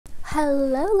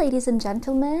Hello, ladies and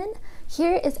gentlemen.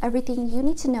 Here is everything you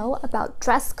need to know about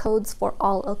dress codes for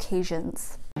all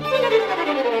occasions.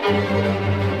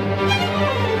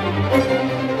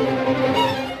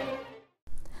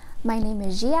 My name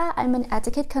is Gia. I'm an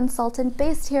etiquette consultant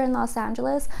based here in Los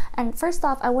Angeles. And first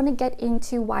off, I want to get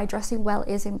into why dressing well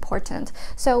is important.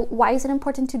 So why is it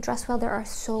important to dress well? There are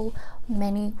so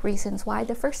many reasons why.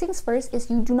 The first things first is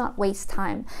you do not waste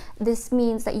time. This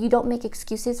means that you don't make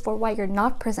excuses for why you're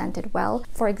not presented well.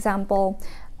 For example,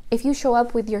 if you show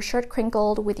up with your shirt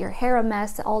crinkled, with your hair a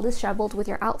mess, all disheveled with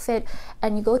your outfit,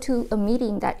 and you go to a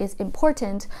meeting that is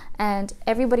important and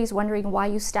everybody's wondering why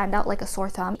you stand out like a sore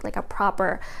thumb, like a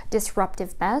proper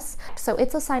disruptive mess. So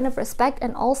it's a sign of respect,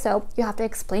 and also you have to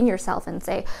explain yourself and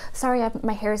say, sorry,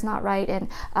 my hair is not right and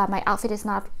my outfit is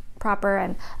not proper,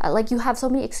 and like you have so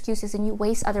many excuses and you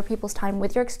waste other people's time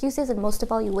with your excuses, and most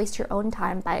of all you waste your own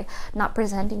time by not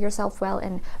presenting yourself well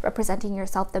and representing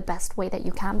yourself the best way that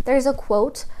you can. There's a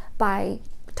quote by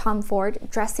Tom Ford: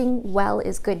 dressing well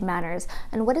is good manners.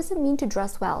 And what does it mean to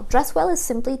dress well? Dress well is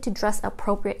simply to dress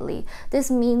appropriately.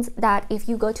 This means that if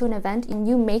you go to an event,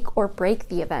 you make or break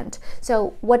the event.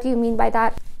 So what do you mean by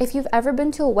that? If you've ever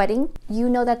been to a wedding, you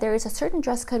know that there is a certain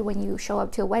dress code when you show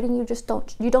up to a wedding.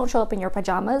 You don't show up in your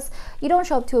pajamas. You don't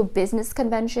show up to a business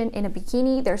convention in a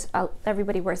bikini.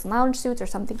 Everybody wears lounge suits or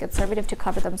something conservative to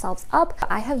cover themselves up.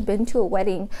 I have been to a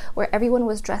wedding where everyone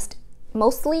was dressed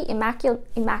mostly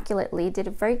immaculately, did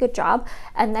a very good job,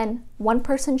 and then one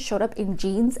person showed up in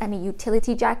jeans and a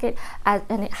utility jacket and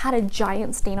it had a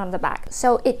giant stain on the back.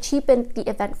 So it cheapened the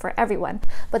event for everyone.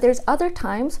 But there's other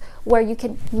times where you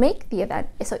can make the event.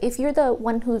 So if you're the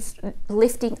one who's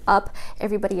lifting up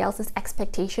everybody else's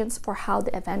expectations for how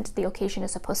the occasion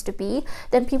is supposed to be,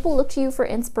 then people look to you for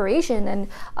inspiration, and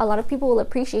a lot of people will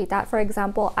appreciate that. For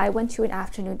example, I went to an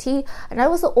afternoon tea and I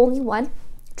was the only one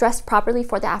dressed properly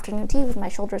for the afternoon tea with my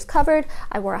shoulders covered.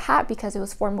 I wore a hat because it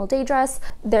was formal day dress.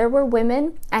 There were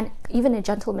women and even a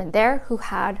gentleman there who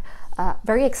had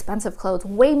very expensive clothes,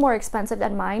 way more expensive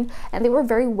than mine, and they were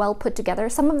very well put together.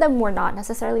 Some of them were not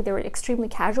necessarily, they were extremely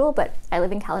casual, but I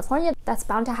live in California, that's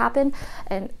bound to happen,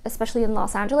 and especially in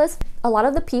Los Angeles. A lot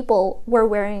of the people were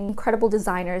wearing incredible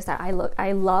designers that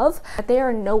I love, but they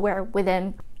are nowhere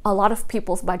within a lot of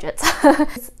people's budgets.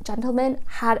 This gentleman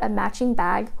had a matching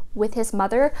bag with his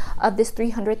mother of this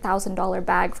 $300,000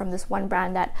 bag from this one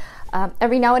brand that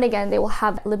every now and again they will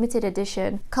have limited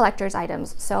edition collector's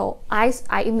items. So I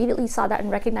immediately saw that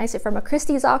and recognized it from a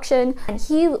Christie's auction, and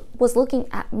he was looking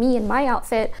at me in my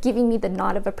outfit, giving me the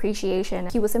nod of appreciation.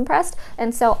 He was impressed,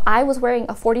 and so I was wearing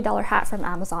a $40 hat from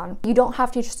Amazon. You don't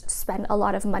have to just spend a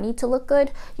lot of money to look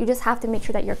good. You just have to make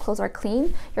sure that your clothes are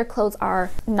clean, your clothes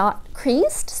are not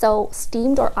creased, so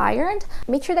steamed or ironed.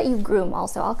 Make sure that you groom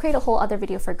also. I'll create a whole other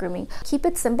video for grooming. Keep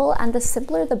it simple, and the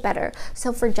simpler the better.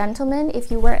 So for gentlemen, if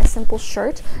you wear a simple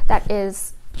shirt that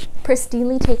is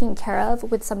pristinely taken care of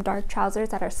with some dark trousers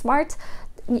that are smart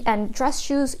and dress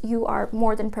shoes, you are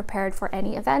more than prepared for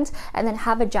any event. And then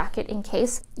have a jacket in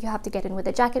case you have to get in with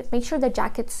a jacket. Make sure the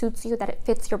jacket suits you, that it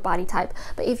fits your body type.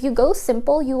 But if you go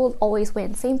simple, you will always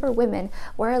win. Same for women.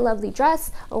 Wear a lovely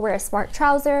dress or wear a smart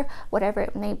trouser, whatever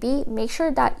it may be. Make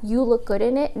sure that you look good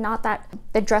in it, not that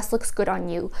the dress looks good on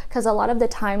you, because a lot of the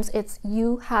times it's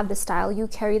you have the style, you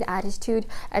carry the attitude,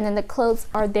 and then the clothes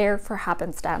are there for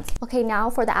happenstance. Okay, now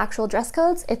for the actual dress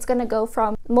codes, it's gonna go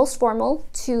from most formal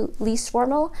to least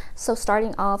formal. So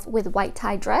starting off with white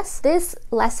tie dress. This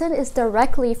lesson is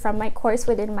directly from my course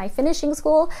within my finishing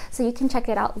school, so you can check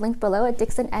it out, link below at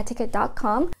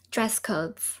dixonetiquette.com. Dress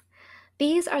codes.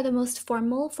 These are the most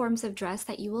formal forms of dress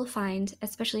that you will find,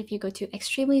 especially if you go to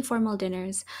extremely formal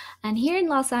dinners. And here in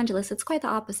Los Angeles, it's quite the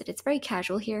opposite. It's very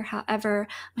casual here. However,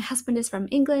 my husband is from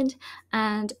England,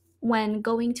 and when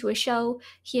going to a show,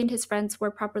 he and his friends were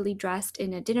properly dressed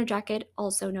in a dinner jacket,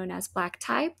 also known as black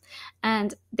tie,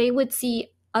 and they would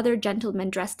see other gentlemen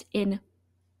dressed in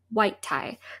white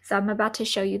tie. So I'm about to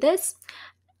show you this,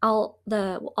 all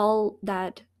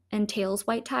that entails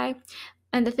white tie.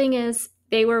 And the thing is,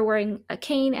 they were wearing a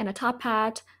cane and a top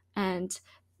hat, and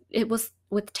it was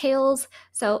with tails,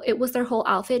 so it was their whole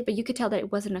outfit, but you could tell that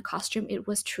it wasn't a costume, it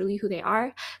was truly who they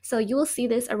are. So you will see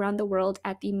this around the world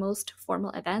at the most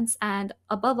formal events, and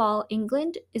above all,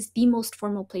 England is the most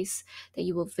formal place that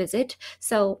you will visit.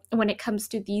 So when it comes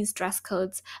to these dress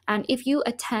codes, and if you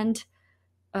attend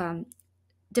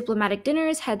diplomatic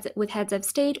dinners, with heads of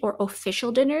state, or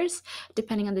official dinners,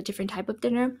 depending on the different type of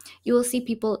dinner, you will see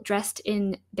people dressed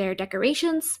in their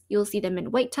decorations. You'll see them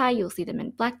in white tie, you'll see them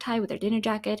in black tie with their dinner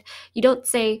jacket. You don't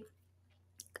say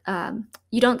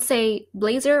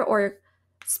blazer or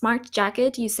smart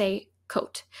jacket, you say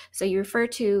coat. So you refer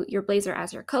to your blazer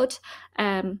as your coat.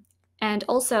 And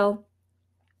also,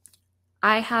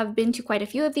 I have been to quite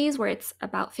a few of these where it's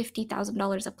about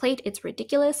 $50,000 a plate. It's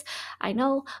ridiculous, I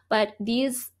know, but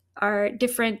these are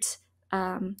different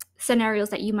scenarios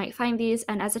that you might find these.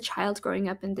 And as a child growing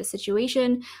up in this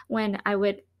situation, when I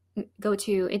would go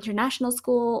to international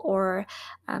school or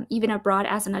even abroad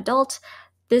as an adult,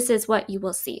 this is what you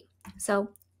will see. So,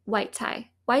 white tie.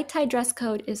 White tie dress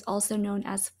code is also known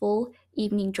as full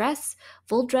evening dress,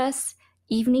 full dress,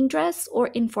 evening dress, or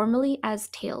informally as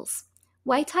tails.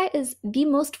 White tie is the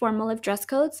most formal of dress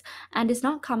codes and is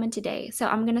not common today. So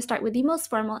I'm going to start with the most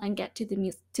formal and get to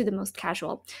the most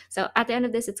casual. So at the end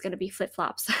of this, it's going to be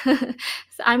flip-flops.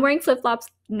 So I'm wearing flip-flops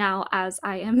now as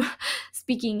I am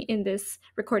speaking in this,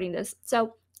 recording this.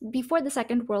 So before the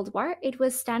Second World War, it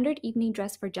was standard evening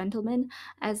dress for gentlemen,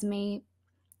 as may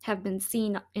have been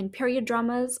seen in period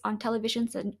dramas on television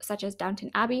such as Downton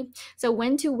Abbey. So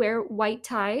when to wear white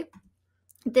tie,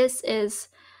 this is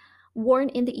worn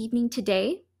in the evening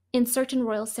today. In certain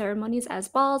royal ceremonies as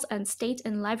balls and state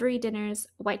and livery dinners,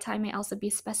 white tie may also be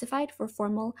specified for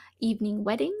formal evening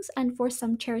weddings and for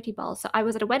some charity balls. So I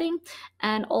was at a wedding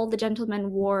and all the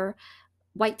gentlemen wore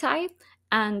white tie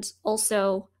and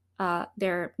also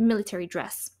their military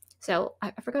dress. So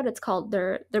I forgot what it's called.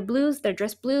 They're blues, they're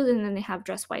dress blues, and then they have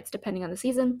dress whites depending on the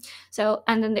season. So,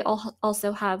 and then they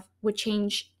also would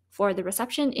change for the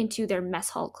reception into their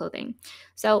mess hall clothing.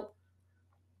 So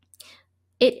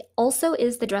it also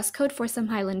is the dress code for some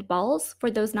Highland balls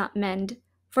for those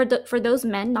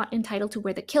men not entitled to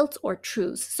wear the kilts or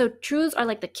trews. So trews are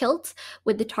like the kilts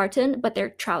with the tartan, but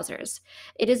they're trousers.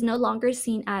 It is no longer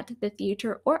seen at the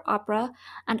theater or opera,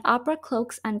 and opera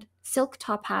cloaks and silk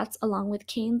top hats along with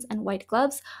canes and white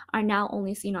gloves are now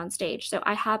only seen on stage. So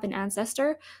I have an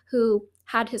ancestor who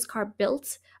had his car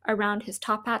built around his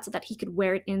top hat so that he could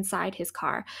wear it inside his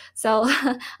car. So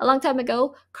a long time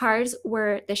ago, cars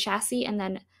were the chassis and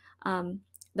then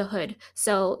the hood.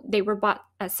 So they were bought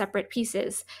as separate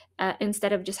pieces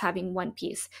instead of just having one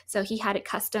piece. So he had it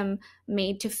custom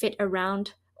made to fit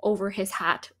around over his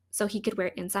hat so he could wear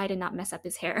it inside and not mess up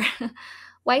his hair.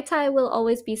 White tie will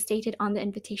always be stated on the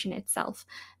invitation itself.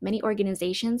 Many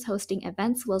organizations hosting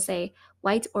events will say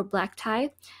white or black tie,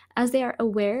 as they are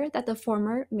aware that the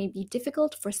former may be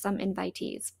difficult for some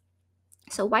invitees.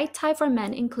 So white tie for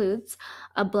men includes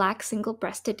a black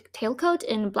single-breasted tailcoat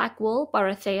in black wool,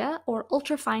 barathea, or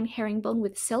ultrafine herringbone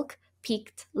with silk,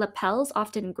 peaked lapels,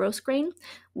 often grosgrain,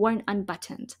 worn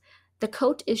unbuttoned. The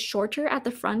coat is shorter at the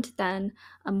front than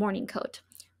a morning coat.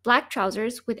 Black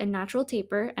trousers with a natural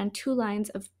taper and 2 lines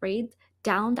of braid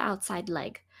down the outside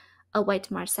leg. A white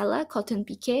Marcella cotton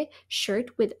piqué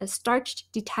shirt with a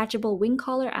starched detachable wing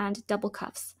collar and double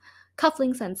cuffs.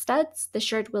 Cufflinks and studs. The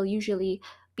shirt will usually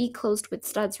be closed with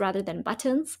studs rather than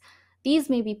buttons. These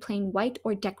may be plain white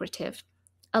or decorative.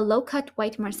 A low-cut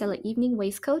white Marcella evening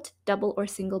waistcoat, double or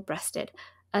single-breasted.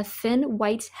 A thin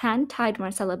white hand-tied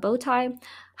Marcella bow tie.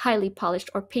 Highly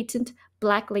polished or patent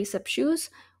black lace-up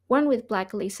shoes, worn with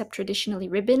black lace-up traditionally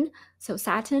ribbon, so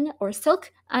satin or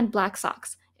silk, and black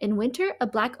socks. In winter, a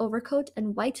black overcoat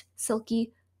and white silk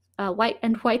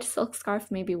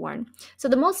scarf may be worn. So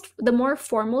the more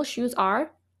formal shoes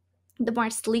are, the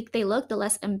more sleek they look, the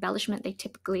less embellishment they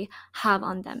typically have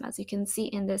on them, as you can see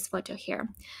in this photo here.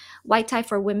 White tie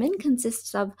for women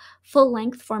consists of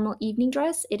full-length formal evening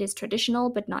dress. It is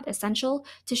traditional but not essential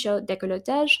to show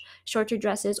décolletage. Shorter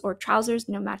dresses or trousers,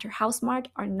 no matter how smart,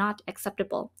 are not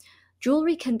acceptable.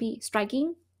 Jewelry can be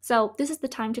striking, so this is the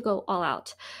time to go all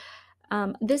out.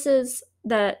 This is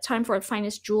the time for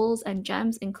finest jewels and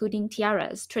gems, including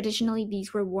tiaras. Traditionally,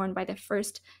 these were worn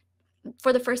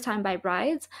for the first time by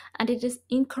brides, and it is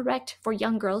incorrect for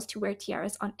young girls to wear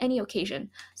tiaras on any occasion.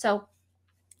 So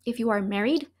if you are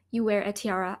married, you wear a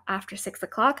tiara after 6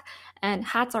 o'clock, and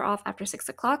hats are off after 6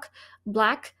 o'clock.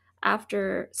 Black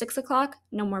after 6 o'clock,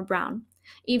 no more brown.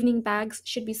 Evening bags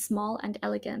should be small and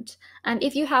elegant. And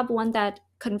if you have one that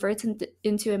converts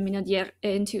into a minaudière,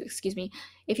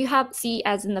 if you have, see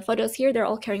as in the photos here, they're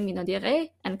all carrying minaudière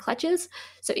and clutches.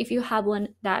 So if you have one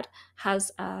that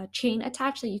has a chain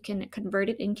attached, that you can convert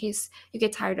it in case you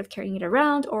get tired of carrying it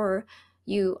around, or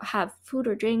you have food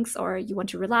or drinks, or you want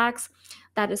to relax,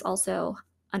 that is also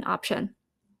an option.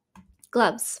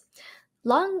 Gloves.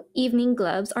 Long evening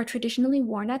gloves are traditionally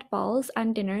worn at balls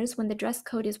and dinners when the dress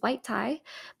code is white tie,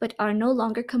 but are no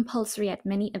longer compulsory at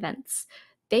many events.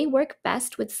 They work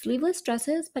best with sleeveless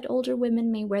dresses, but older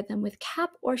women may wear them with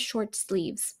cap or short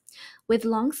sleeves. With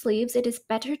long sleeves, it is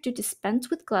better to dispense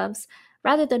with gloves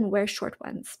rather than wear short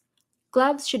ones.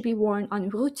 Gloves should be worn en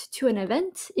route to an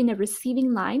event in a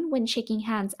receiving line when shaking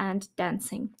hands and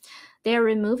dancing. They are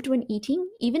removed when eating,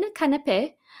 even a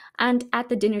canapé, and at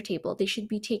the dinner table. They should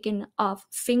be taken off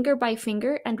finger by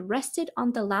finger and rested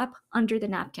on the lap under the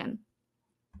napkin.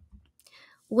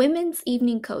 Women's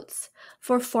evening coats.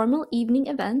 For formal evening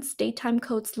events, daytime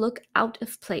coats look out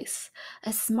of place.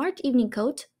 A smart evening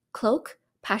coat, cloak,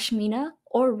 pashmina,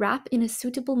 or wrap in a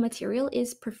suitable material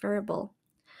is preferable.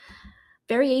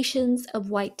 Variations of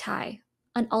white tie.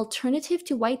 An alternative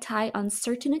to white tie on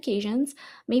certain occasions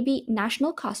may be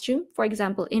national costume, for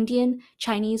example, Indian,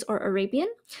 Chinese, or Arabian.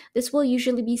 This will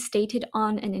usually be stated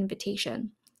on an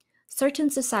invitation. Certain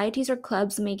societies or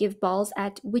clubs may give balls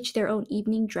at which their own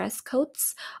evening dress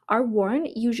coats are worn,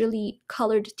 usually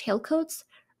colored tailcoats,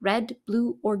 red,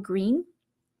 blue, or green,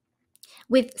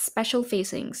 with special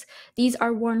facings. These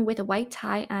are worn with a white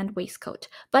tie and waistcoat,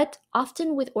 but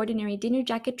often with ordinary dinner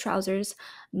jacket trousers.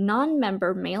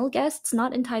 Non-member male guests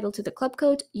not entitled to the club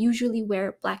coat usually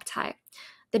wear black tie.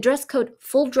 The dress code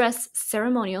full dress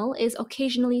ceremonial is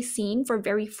occasionally seen for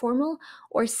very formal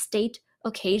or state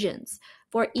occasions.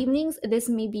 For evenings, this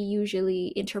may be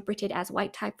usually interpreted as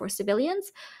white tie for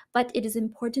civilians, but it is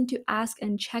important to ask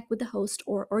and check with the host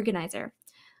or organizer.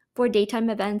 For daytime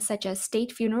events such as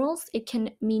state funerals, it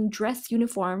can mean dress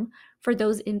uniform for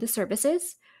those in the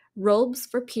services, robes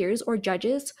for peers or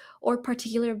judges, or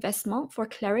particular vestment for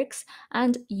clerics,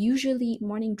 and usually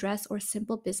morning dress or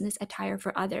simple business attire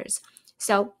for others.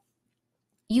 So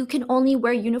you can only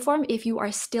wear uniform if you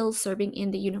are still serving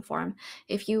in the uniform.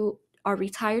 If you are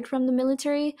retired from the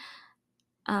military,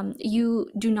 you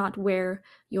do not wear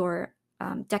your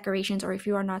decorations, or if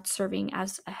you are not serving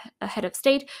as a head of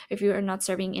state, if you are not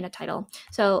serving in a title.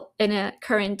 So in a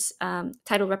current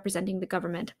title representing the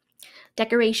government.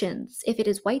 Decorations. If it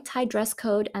is white tie dress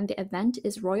code and the event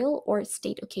is royal or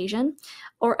state occasion,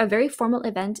 or a very formal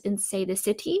event in, say, the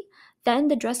city, then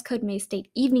the dress code may state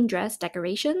evening dress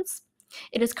decorations.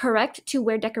 It is correct to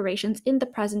wear decorations in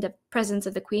the presence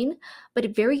of the Queen,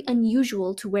 but very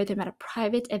unusual to wear them at a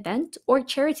private event or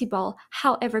charity ball,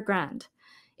 however grand.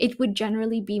 It would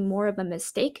generally be more of a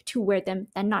mistake to wear them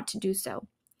than not to do so.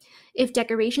 If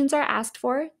decorations are asked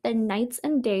for, then knights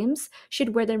and dames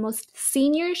should wear their most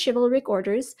senior chivalric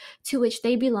orders to which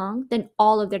they belong than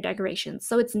all of their decorations.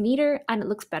 So it's neater and it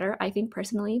looks better, I think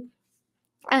personally.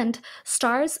 And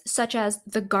stars such as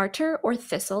the garter or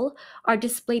thistle are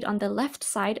displayed on the left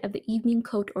side of the evening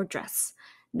coat or dress.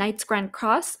 Knight's Grand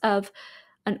Cross of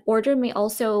an order may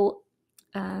also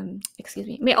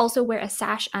wear a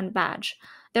sash and badge.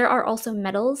 There are also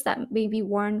medals that may be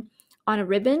worn on a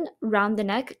ribbon round the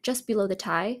neck just below the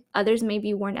tie. Others may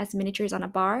be worn as miniatures on a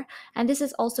bar, and this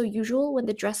is also usual when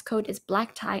the dress code is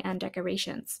black tie and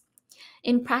decorations.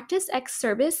 In practice,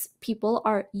 ex-service people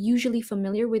are usually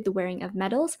familiar with the wearing of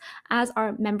medals, as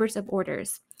are members of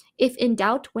orders. If in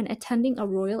doubt when attending a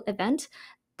royal event,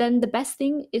 then the best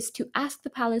thing is to ask the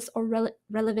palace or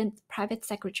relevant private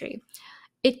secretary.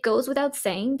 It goes without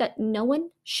saying that no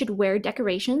one should wear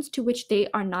decorations to which they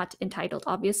are not entitled.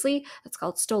 Obviously, that's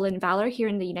called stolen valor here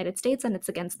in the United States, and it's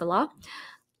against the law.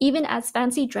 Even as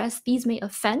fancy dress, these may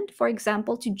offend, for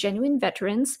example, to genuine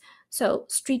veterans, so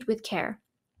treat with care.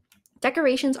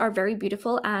 Decorations are very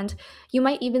beautiful, and you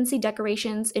might even see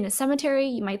decorations in a cemetery.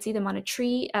 You might see them on a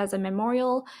tree as a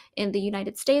memorial in the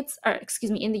United States, or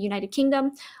excuse me, in the United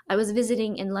Kingdom. I was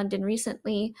visiting in London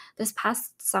recently this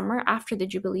past summer after the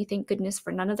Jubilee, thank goodness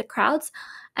for none of the crowds,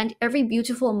 and every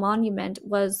beautiful monument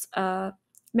was a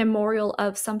memorial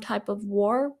of some type of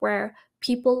war where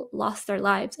people lost their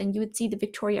lives, and you would see the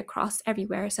Victoria Cross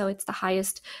everywhere. So it's the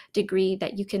highest degree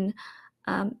that you can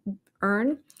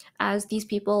earn, as these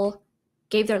people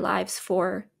gave their lives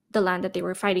for the land that they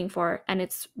were fighting for. And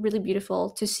it's really beautiful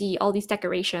to see all these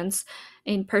decorations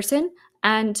in person,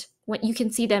 and when you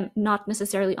can see them not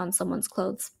necessarily on someone's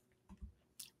clothes.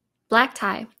 Black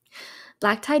tie.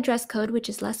 Black tie dress code, which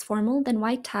is less formal than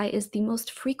white tie, is the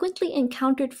most frequently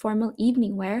encountered formal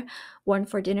evening wear worn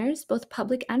for dinners, both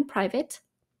public and private,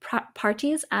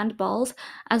 parties and balls,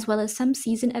 as well as some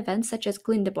season events such as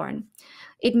Glyndebourne.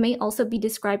 It may also be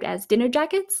described as dinner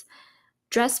jackets,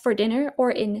 dress for dinner, or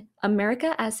in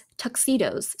America as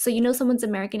tuxedos. So you know someone's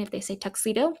American if they say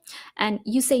tuxedo, and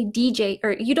you say DJ,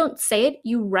 or you don't say it,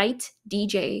 you write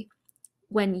DJ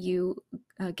when you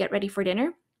get ready for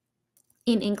dinner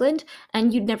in England,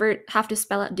 and you'd never have to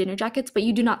spell out dinner jackets, but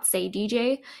you do not say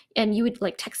DJ, and you would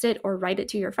like text it or write it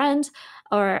to your friend,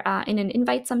 or in an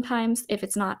invite sometimes if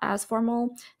it's not as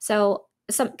formal. So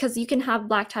some, because you can have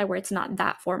black tie where it's not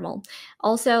that formal.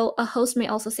 Also, a host may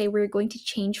also say we're going to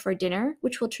change for dinner,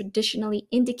 which will traditionally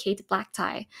indicate black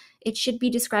tie. It should be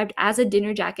described as a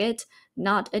dinner jacket,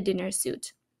 not a dinner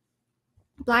suit.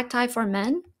 Black tie for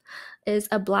men is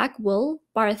a black wool,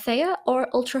 barathea, or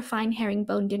ultrafine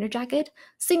herringbone dinner jacket,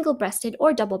 single breasted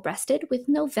or double breasted with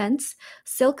no vents,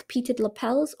 silk pleated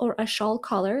lapels or a shawl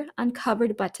collar, and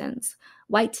covered buttons.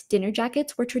 White dinner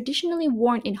jackets were traditionally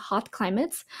worn in hot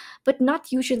climates, but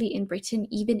not usually in Britain,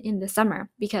 even in the summer,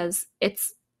 because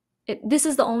this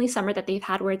is the only summer that they've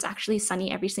had where it's actually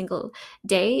sunny every single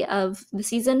day of the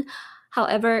season.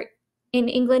 However, in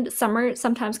England, summer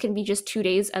sometimes can be just 2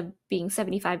 days of being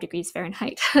 75 degrees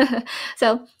Fahrenheit.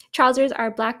 So trousers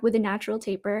are black with a natural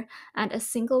taper and a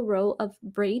single row of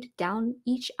braid down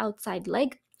each outside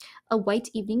leg. A white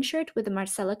evening shirt with a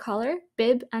Marcella collar,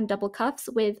 bib, and double cuffs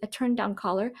with a turned down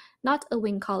collar, not a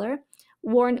wing collar,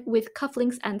 worn with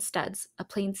cufflinks and studs. A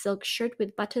plain silk shirt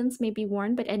with buttons may be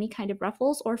worn, but any kind of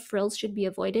ruffles or frills should be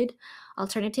avoided.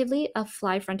 Alternatively, a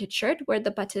fly-fronted shirt where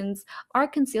the buttons are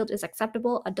concealed is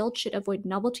acceptable. Adults should avoid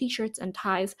novelty shirts and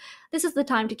ties. This is the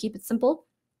time to keep it simple.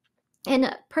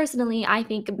 And personally, I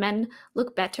think men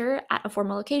look better at a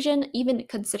formal occasion, even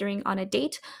considering on a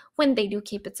date, when they do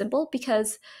keep it simple,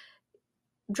 because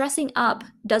dressing up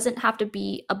doesn't have to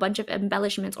be a bunch of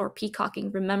embellishments or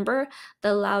peacocking. Remember,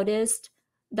 the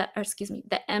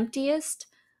emptiest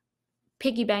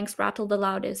piggy banks rattle the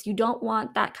loudest. You don't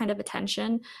want that kind of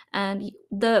attention. And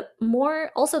the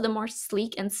more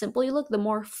sleek and simple you look, the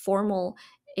more formal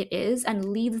it is and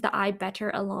leads the eye better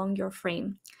along your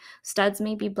frame. Studs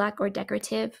may be black or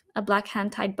decorative. A black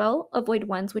hand-tied bow, avoid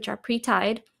ones which are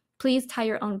pre-tied. Please tie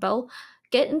your own bow.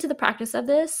 Get into the practice of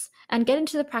this, and get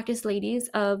into the practice, ladies,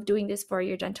 of doing this for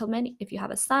your gentlemen. If you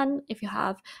have a son, if you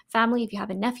have family, if you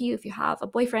have a nephew, if you have a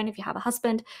boyfriend, if you have a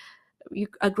husband,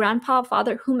 a grandpa,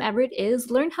 father, whomever it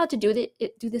is, learn how to do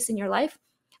this in your life.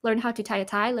 Learn how to tie a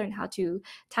tie, learn how to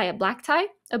tie a black tie,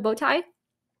 a bow tie,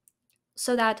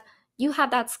 so that you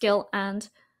have that skill and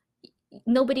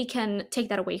nobody can take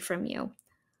that away from you.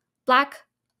 Black,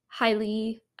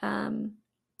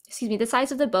 the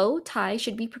size of the bow tie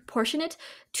should be proportionate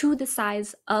to the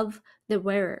size of the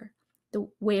wearer.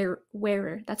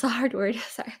 Wearer, that's a hard word,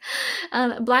 sorry.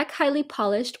 Black, highly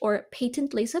polished or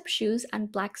patent lace-up shoes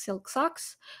and black silk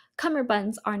socks.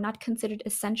 Cummerbunds are not considered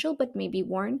essential but may be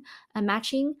worn. A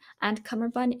matching and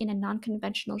cummerbund in a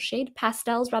non-conventional shade,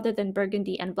 pastels rather than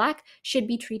burgundy and black, should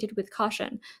be treated with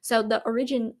caution. So the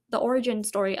origin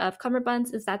story of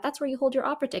cummerbunds is that that's where you hold your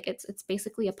opera tickets. It's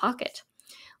basically a pocket.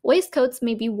 Waistcoats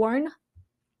may be worn,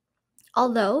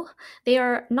 although they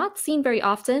are not seen very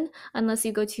often unless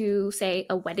you go to, say,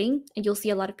 a wedding, and you'll see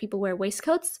a lot of people wear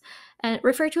waistcoats, and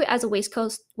refer to it as a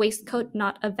waistcoat,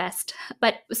 not a vest.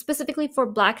 But specifically for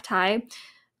black tie,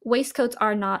 waistcoats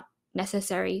are not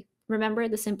necessary. Remember,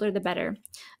 the simpler the better.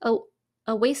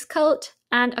 A waistcoat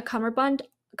and a cummerbund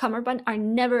are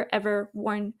never ever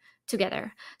worn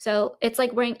together. So it's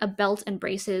like wearing a belt and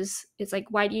braces. It's like,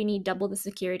 why do you need double the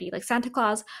security? Like Santa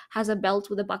Claus has a belt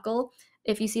with a buckle.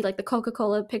 If you see like the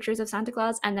Coca-Cola pictures of Santa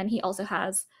Claus, and then he also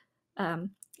has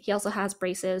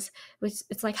braces, which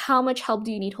it's like, how much help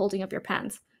do you need holding up your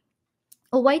pants?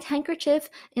 A white handkerchief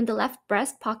in the left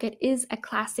breast pocket is a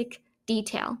classic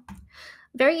detail.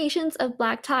 Variations of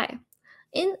black tie.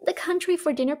 In the country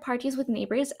for dinner parties with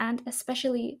neighbors, and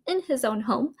especially in his own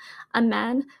home, a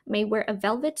man may wear a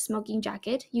velvet smoking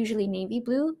jacket, usually navy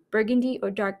blue, burgundy, or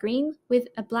dark green, with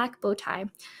a black bow tie,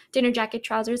 dinner jacket,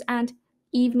 trousers, and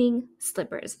evening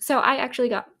slippers. So I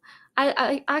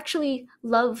actually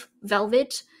love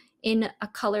velvet in a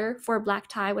color for a black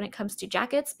tie when it comes to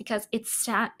jackets, because it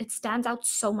stands out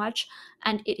so much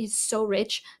and it is so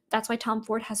rich. That's why Tom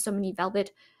Ford has so many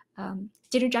velvet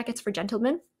dinner jackets for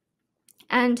gentlemen.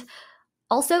 And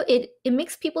also it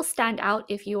makes people stand out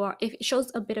if it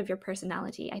shows a bit of your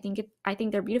personality. I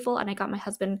think they're beautiful, and I got my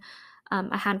husband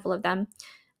a handful of them.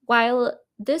 While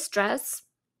this dress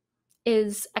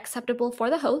is acceptable for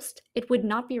the host, it would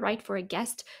not be right for a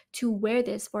guest to wear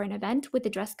this for an event with the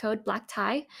dress code black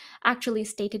tie actually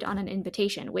stated on an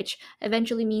invitation, which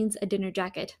eventually means a dinner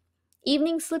jacket.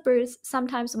 Evening slippers,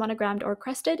 sometimes monogrammed or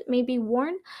crested, may be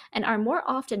worn and are more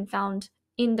often found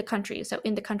in the country, so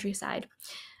in the countryside.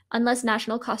 Unless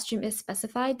national costume is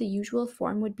specified, the usual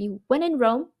form would be when in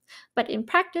Rome, but in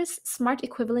practice, smart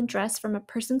equivalent dress from a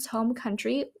person's home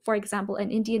country, for example,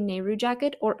 an Indian Nehru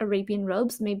jacket or Arabian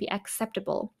robes, may be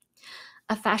acceptable.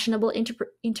 A fashionable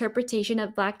interpretation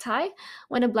of black tie,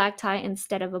 when a black tie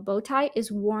instead of a bow tie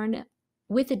is worn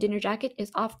with a dinner jacket,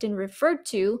 is often referred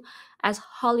to as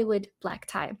Hollywood black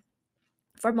tie.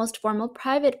 For most formal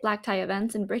private black tie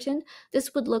events in Britain,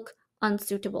 this would look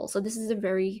unsuitable. So this is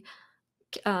a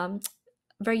um,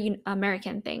 very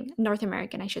American thing, North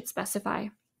American, I should specify.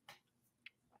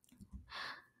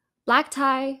 Black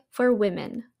tie for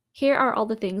women. Here are all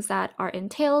the things that are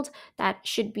entailed that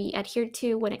should be adhered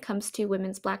to when it comes to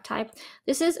women's black tie.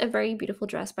 This is a very beautiful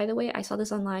dress, by the way. I saw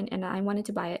this online and I wanted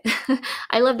to buy it.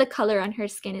 I love the color on her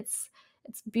skin. It's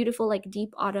beautiful, like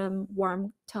deep autumn,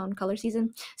 warm tone color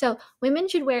season. So women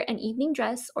should wear an evening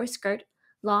dress or skirt.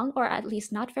 Long or at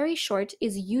least not very short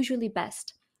is usually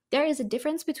best. There is a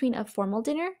difference between a formal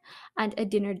dinner and a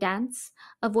dinner dance.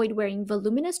 Avoid wearing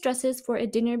voluminous dresses for a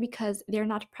dinner because they're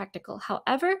not practical.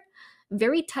 However,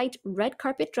 very tight red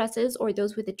carpet dresses or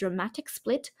those with a dramatic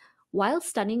split, while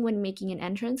stunning when making an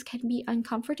entrance, can be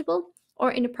uncomfortable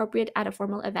or inappropriate at a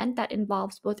formal event that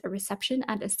involves both a reception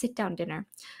and a sit-down dinner.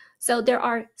 So there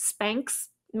are Spanx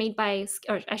made by,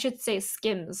 or I should say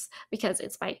Skims, because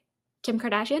it's by Kim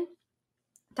Kardashian,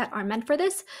 that are meant for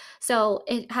this. So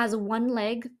it has one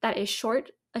leg that is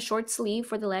short, a short sleeve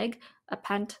for the leg, a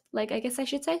pant leg, I guess I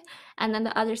should say. And then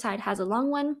the other side has a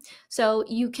long one. So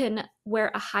you can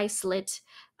wear a high slit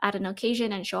at an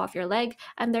occasion and show off your leg.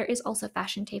 And there is also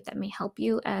fashion tape that may help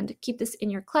you, and keep this in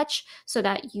your clutch so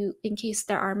that you, in case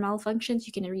there are malfunctions,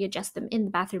 you can readjust them in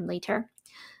the bathroom later.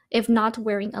 If not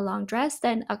wearing a long dress,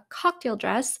 then a cocktail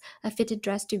dress, a fitted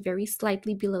dress to very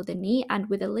slightly below the knee and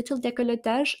with a little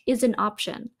décolletage, is an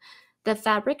option. The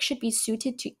fabric should be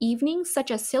suited to evenings such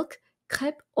as silk,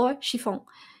 crêpe, or chiffon.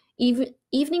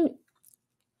 Evening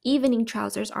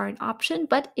trousers are an option,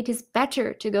 but it is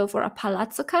better to go for a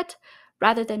palazzo cut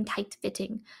rather than tight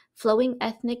fitting. Flowing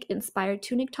ethnic inspired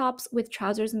tunic tops with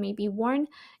trousers may be worn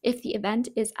if the event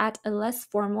is at a less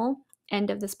formal end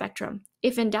of the spectrum.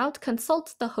 If in doubt,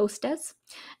 consult the hostess.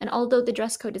 And although the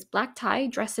dress code is black tie,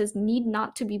 dresses need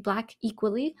not to be black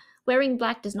equally. Wearing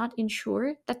black does not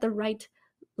ensure that the right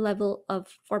level of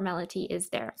formality is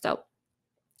there. So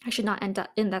I should not end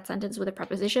up in that sentence with a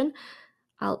preposition.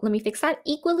 Let me fix that.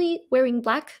 Equally, wearing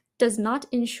black does not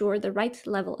ensure the right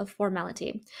level of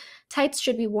formality. Tights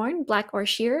should be worn, black or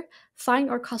sheer. Fine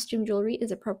or costume jewelry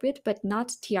is appropriate, but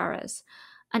not tiaras.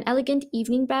 An elegant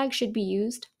evening bag should be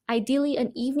used. Ideally,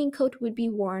 an evening coat would be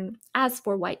worn. As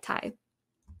for white tie.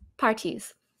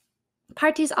 Parties.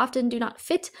 Parties often do not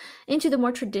fit into the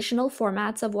more traditional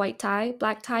formats of white tie,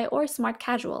 black tie, or smart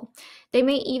casual. They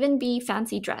may even be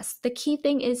fancy dress. The key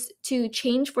thing is to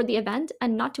change for the event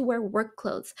and not to wear work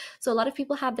clothes. So a lot of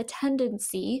people have the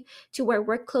tendency to wear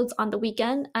work clothes on the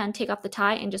weekend and take off the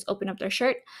tie and just open up their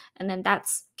shirt, and then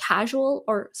that's casual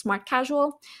or smart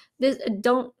casual.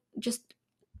 Don't just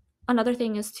Another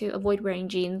thing is to avoid wearing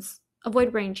jeans.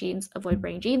 Avoid wearing jeans. Avoid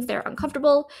wearing jeans. They're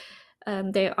uncomfortable.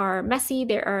 They are messy.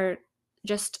 They are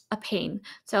just a pain.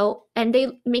 So, and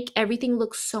they make everything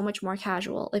look so much more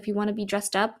casual. If you want to be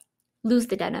dressed up, lose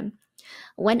the denim.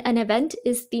 When an event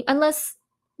is unless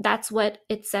that's what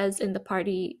it says in the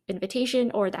party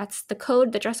invitation, or that's the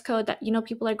code, the dress code that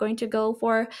people are going to go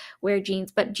for, wear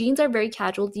jeans. But jeans are very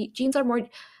casual. Jeans are more.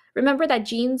 Remember that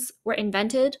jeans were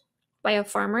invented by a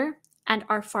farmer and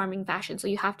are farming fashion. So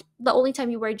the only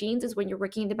time you wear jeans is when you're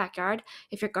working in the backyard,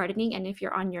 if you're gardening, and if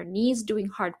you're on your knees doing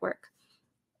hard work.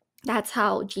 That's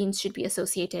how jeans should be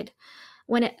associated.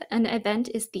 When an event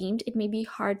is themed, it may be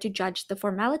hard to judge the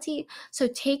formality, so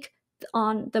take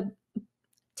on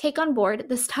board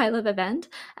the style of event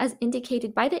as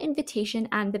indicated by the invitation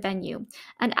and the venue,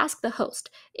 and ask the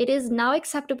host. It is now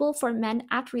acceptable for men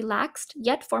at relaxed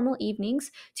yet formal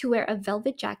evenings to wear a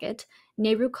velvet jacket,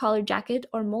 Nehru collar jacket,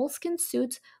 or moleskin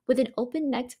suits with an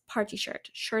open-necked party shirt.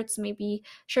 Shirts may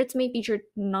feature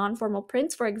non-formal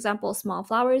prints, for example, small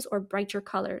flowers or brighter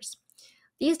colors.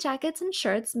 These jackets and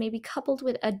shirts may be coupled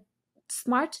with a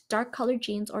smart dark-colored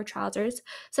jeans or trousers.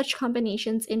 Such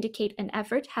combinations indicate an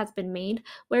effort has been made,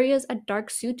 whereas a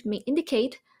dark suit may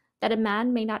indicate that a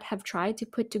man may not have tried to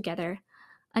put together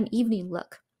an evening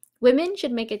look. Women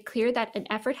should make it clear that an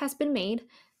effort has been made.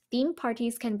 Theme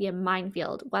parties can be a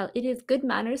minefield. While it is good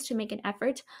manners to make an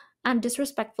effort and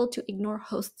disrespectful to ignore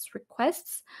hosts'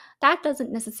 requests, that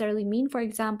doesn't necessarily mean, for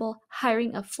example,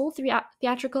 hiring a full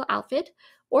theatrical outfit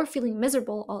or feeling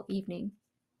miserable all evening.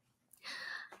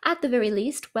 At the very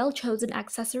least, well-chosen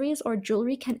accessories or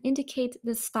jewelry can indicate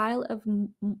the style of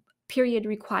period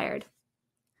required.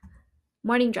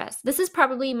 Morning dress. This is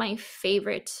probably my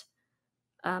favorite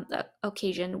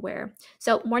occasion wear.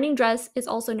 So morning dress is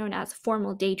also known as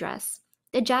formal day dress.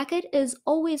 The jacket is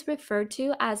always referred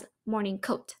to as morning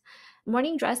coat.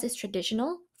 Morning dress is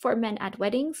traditional for men at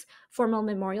weddings, formal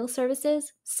memorial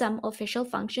services, some official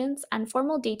functions, and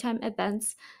formal daytime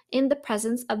events in the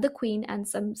presence of the Queen, and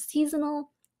some seasonal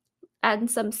and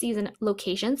some season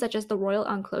locations, such as the royal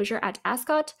enclosure at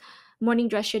Ascot, morning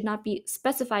dress should not be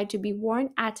specified to be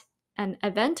worn at an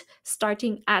event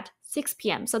starting at 6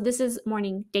 p.m. So this is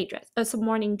morning day dress, so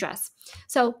morning dress.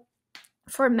 So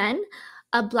for men,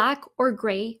 a black or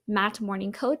gray matte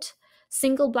morning coat,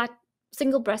 single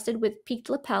breasted with peaked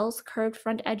lapels, curved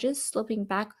front edges sloping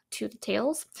back to the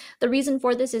tails. The reason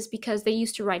for this is because they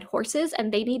used to ride horses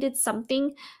and they needed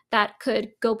something that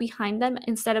could go behind them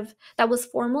instead of that was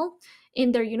formal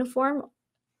in their uniform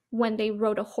when they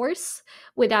rode a horse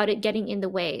without it getting in the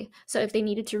way. So if they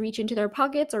needed to reach into their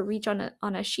pockets or reach on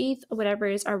a sheath, whatever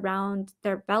is around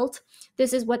their belt,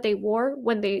 this is what they wore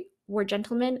when they were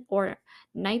gentlemen or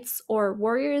knights or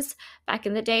warriors back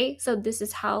in the day. So this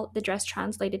is how the dress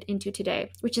translated into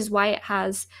today, which is why it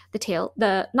has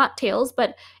the not tails,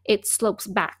 but it slopes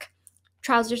back.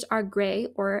 Trousers are gray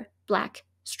or black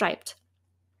striped.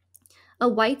 A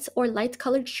white or light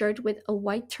colored shirt with a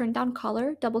white turn down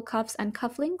collar, double cuffs, and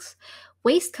cufflinks.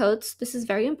 Waistcoats, this is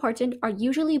very important, are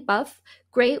usually buff,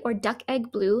 gray, or duck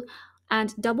egg blue,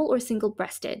 and double or single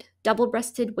breasted. Double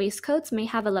breasted waistcoats may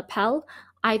have a lapel,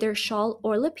 either shawl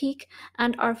or lapique,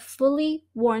 and are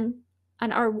worn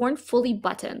fully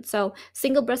buttoned. So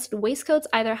single breasted waistcoats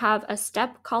either have a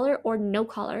step collar or no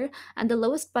collar, and the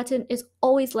lowest button is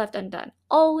always left undone.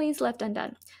 Always left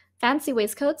undone. Fancy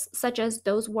waistcoats, such as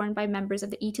those worn by members of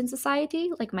the Eton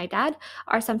Society, like my dad,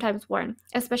 are sometimes worn,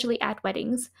 especially at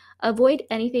weddings. Avoid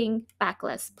anything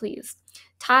backless, please.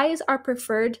 Ties are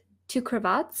preferred to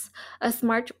cravats. A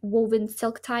smart woven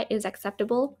silk tie is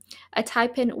acceptable. A tie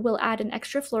pin will add an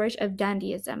extra flourish of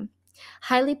dandyism.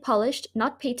 Highly polished,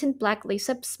 not patent black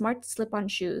lace-up smart slip-on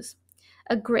shoes.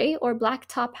 A gray or black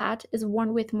top hat is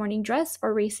worn with morning dress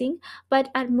or racing, but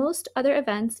at most other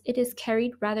events it is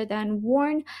carried rather than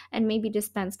worn and may be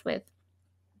dispensed with.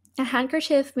 A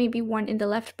handkerchief may be worn in the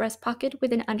left breast pocket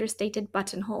with an understated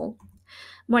buttonhole.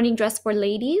 Morning dress for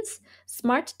ladies.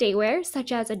 Smart daywear,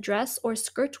 such as a dress or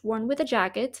skirt worn with a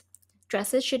jacket.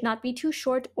 Dresses should not be too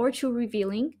short or too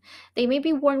revealing. They may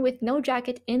be worn with no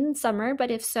jacket in summer,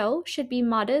 but if so, should be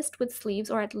modest with sleeves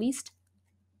or at least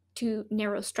to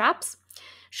narrow straps.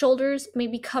 Shoulders may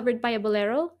be covered by a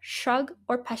bolero, shrug,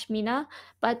 or pashmina,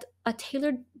 but a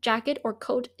tailored jacket or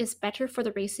coat is better for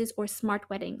the races or smart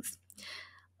weddings.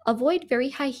 Avoid very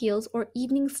high heels or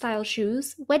evening style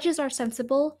shoes. Wedges are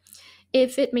sensible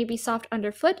if it may be soft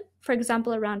underfoot, for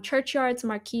example, around churchyards,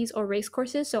 marquees, or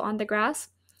racecourses, so on the grass.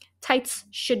 Tights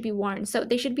should be worn, so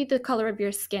they should be the color of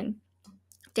your skin.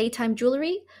 Daytime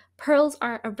jewelry. Pearls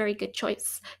are a very good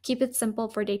choice. Keep it simple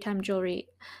for daytime jewelry.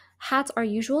 Hats are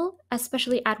usual,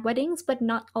 especially at weddings, but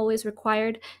not always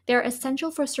required. They are essential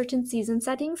for certain season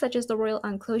settings, such as the royal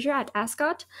enclosure at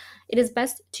Ascot. It is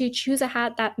best to choose a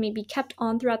hat that may be kept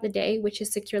on throughout the day, which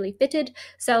is securely fitted,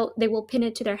 so they will pin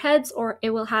it to their heads or it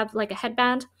will have like a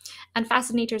headband, and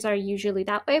fascinators are usually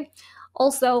that way.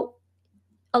 Also,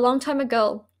 a long time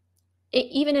ago,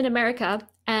 even in America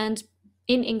and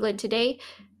in England today,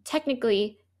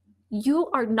 technically, you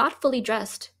are not fully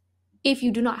dressed if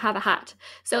you do not have a hat.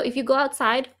 So if you go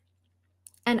outside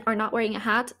and are not wearing a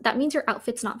hat, that means your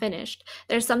outfit's not finished.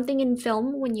 There's something in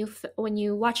film when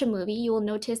you watch a movie, you will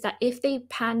notice that if they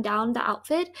pan down the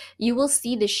outfit, you will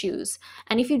see the shoes.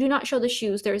 And if you do not show the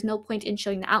shoes, there is no point in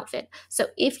showing the outfit. So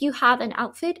if you have an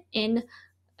outfit in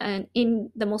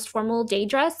the most formal day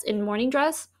dress, in morning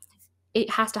dress,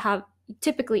 it has to have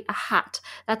typically a hat.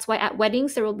 That's why at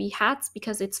weddings there will be hats,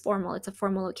 because it's formal. It's a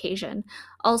formal occasion.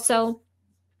 Also,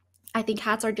 I think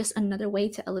hats are just another way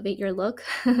to elevate your look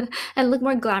and look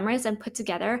more glamorous and put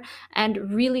together,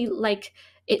 and really like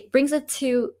it brings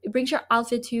your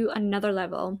outfit to another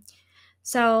level.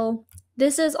 So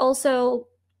this is also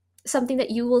something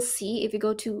that you will see if you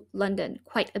go to London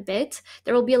quite a bit.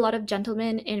 There will be a lot of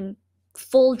gentlemen in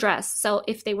full dress. So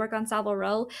if they work on Savile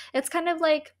Row, it's kind of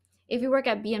like if you work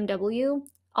at BMW,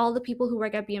 all the people who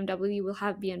work at BMW will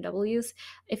have BMWs.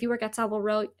 If you work at Savile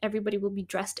Row, everybody will be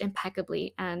dressed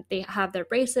impeccably, and they have their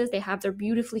braces, they have their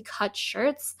beautifully cut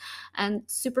shirts and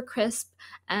super crisp,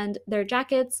 and their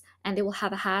jackets, and they will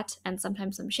have a hat and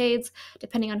sometimes some shades,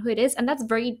 depending on who it is. And that's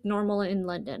very normal in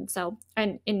London, so,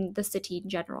 and in the city in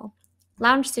general.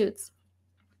 Lounge suits.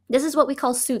 This is what we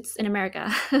call suits in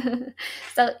America.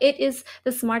 So it is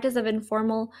the smartest of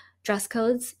informal dress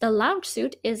codes. The lounge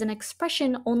suit is an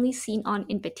expression only seen on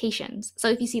invitations. So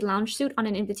if you see lounge suit on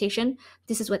an invitation,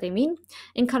 this is what they mean.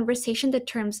 In conversation, the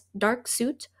terms dark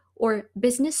suit or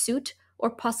business suit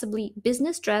or possibly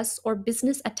business dress or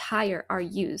business attire are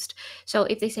used. So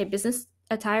if they say business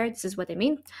attire, this is what they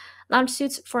mean. Lounge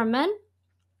suits for men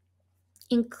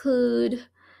include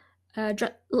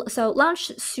so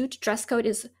lounge suit dress code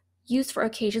is used for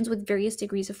occasions with various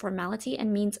degrees of formality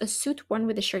and means a suit worn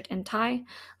with a shirt and tie.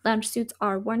 Lounge suits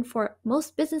are worn for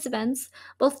most business events,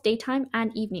 both daytime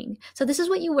and evening. So this is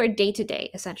what you wear day to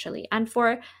day, essentially. And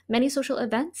for many social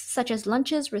events, such as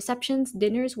lunches, receptions,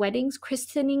 dinners, weddings,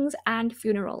 christenings, and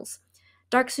funerals.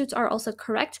 Dark suits are also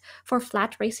correct for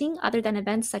flat racing other than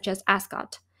events such as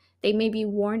Ascot. They may be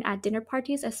worn at dinner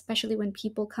parties, especially when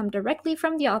people come directly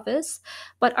from the office,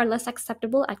 but are less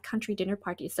acceptable at country dinner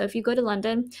parties. So if you go to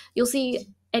London, you'll see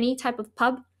any type of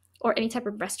pub or any type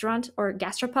of restaurant or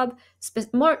gastropub,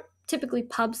 more typically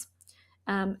pubs,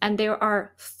 and they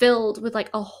are filled with like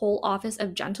a whole office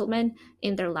of gentlemen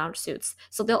in their lounge suits.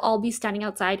 So they'll all be standing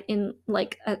outside in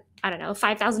like a, I don't know,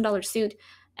 $5,000 suit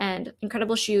and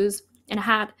incredible shoes and a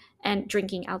hat and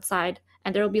drinking outside.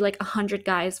 And there will be like 100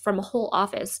 guys from a whole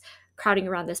office crowding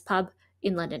around this pub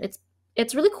in London.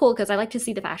 It's really cool because I like to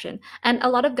see the fashion. And a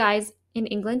lot of guys in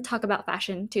England talk about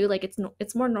fashion too. Like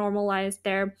it's more normalized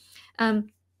there.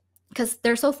 Because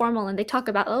they're so formal and they talk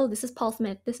about, oh, this is Paul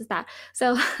Smith, this is that.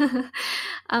 So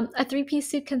a three-piece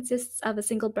suit consists of a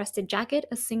single-breasted jacket,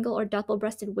 a single or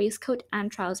double-breasted waistcoat,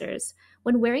 and trousers.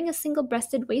 When wearing a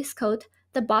single-breasted waistcoat,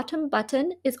 the bottom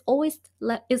button is always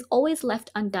left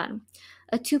undone.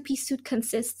 A two-piece suit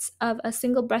consists of a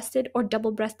single-breasted or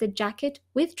double-breasted jacket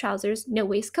with trousers, no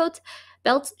waistcoat.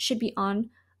 Belts should be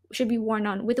worn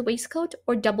on with a waistcoat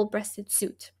or double-breasted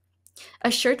suit. A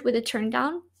shirt with a turn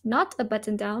down, not a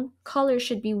button down, collar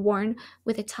should be worn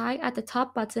with a tie at the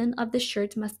top button of the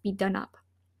shirt must be done up.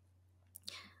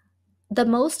 The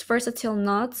most versatile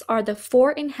knots are the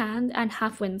 4-in-hand and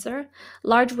half Windsor.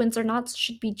 Large Windsor knots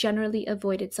should be generally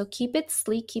avoided, so keep it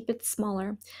sleek, keep it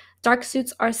smaller. Dark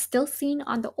suits are still seen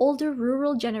on the older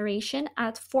rural generation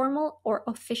at formal or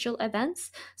official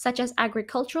events, such as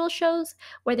agricultural shows,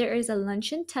 where there is a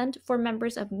luncheon tent for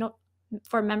members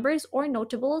or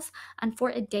notables and for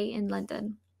a day in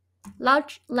London.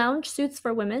 Lounge suits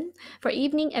for women. For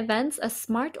evening events, a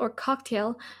smart or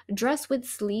cocktail dress with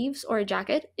sleeves or a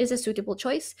jacket is a suitable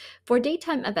choice. For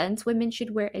daytime events, women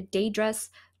should wear a day dress,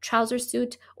 trouser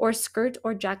suit, or skirt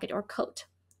or jacket or coat.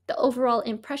 The overall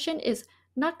impression is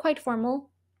not quite formal,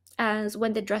 as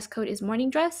when the dress code is morning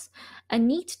dress. A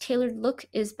neat, tailored look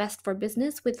is best for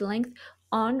business with length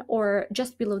on or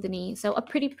just below the knee. So a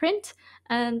pretty print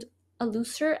and a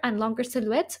looser and longer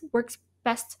silhouette works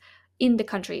best in the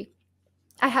country.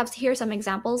 I have here some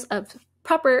examples of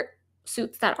proper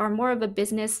suits that are more of a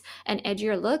business and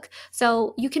edgier look.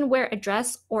 So you can wear a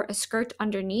dress or a skirt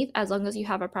underneath as long as you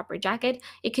have a proper jacket.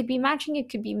 It could be matching, it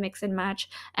could be mix and match.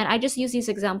 And I just use these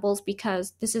examples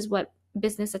because this is what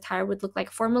business attire would look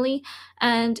like formally.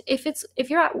 And if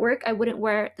you're at work, I wouldn't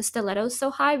wear the stilettos so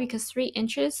high because 3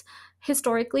 inches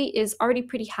historically is already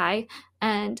pretty high,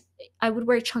 and I would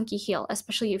wear a chunky heel,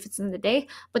 especially if it's in the day.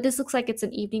 But this looks like it's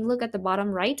an evening look at the bottom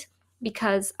right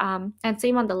because and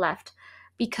same on the left,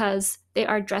 because they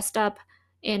are dressed up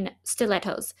in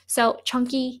stilettos. So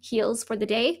chunky heels for the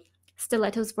day,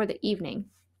 stilettos for the evening.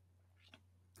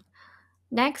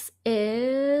 Next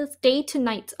is day to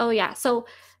night. Oh yeah, so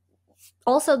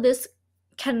also this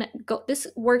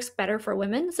works better for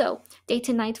women. So day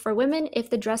to night for women,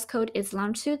 if the dress code is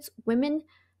lounge suits, women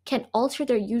can alter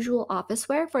their usual office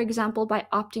wear, for example, by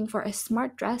opting for a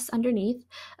smart dress underneath,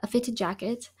 a fitted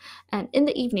jacket, and in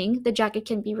the evening, the jacket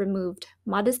can be removed.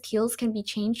 Modest heels can be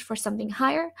changed for something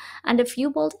higher, and a few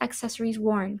bold accessories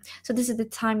worn. So this is the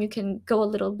time you can go a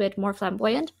little bit more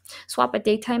flamboyant. Swap a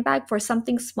daytime bag for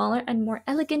something smaller and more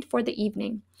elegant for the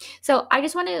evening. So I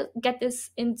just want to get this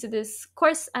into this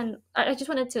course, and I just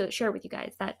wanted to share with you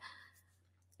guys that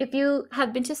if you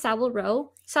have been to Savile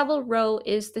Row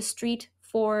is the street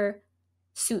for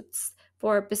suits,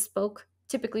 for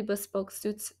typically bespoke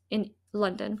suits in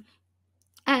London.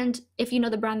 And if you know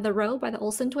the brand The Row by the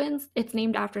Olsen twins, it's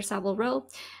named after Savile Row.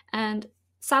 And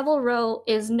Savile Row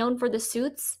is known for the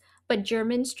suits, but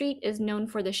Jermyn Street is known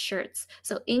for the shirts.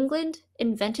 So England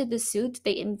invented the suit,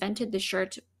 they invented the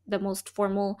shirt, the most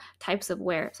formal types of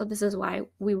wear. So this is why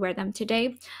we wear them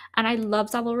today. And I love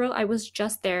Savile Row. I was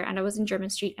just there and I was in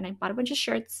Jermyn Street and I bought a bunch of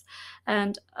shirts,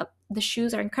 and the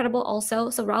shoes are incredible also.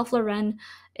 So Ralph Lauren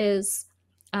is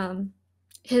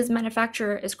his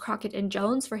manufacturer is Crockett and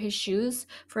Jones for his shoes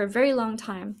for a very long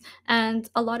time. And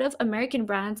a lot of American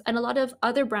brands and a lot of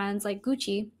other brands like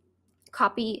Gucci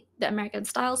copy the American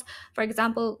styles. For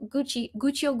example,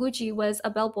 Gucci was a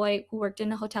bellboy who worked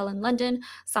in a hotel in London,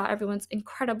 saw everyone's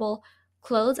incredible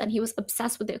clothes, and he was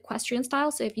obsessed with the equestrian style.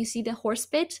 So if you see the horse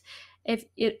bit, if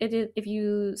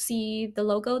you see the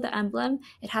logo, the emblem,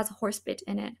 it has a horse bit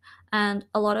in it. And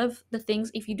a lot of the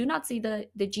things, if you do not see the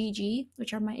GG,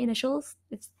 which are my initials,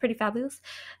 it's pretty fabulous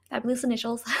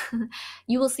initials,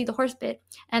 you will see the horse bit,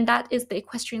 and that is the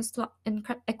equestrian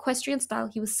style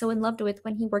he was so in love with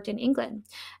when he worked in England.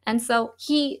 And so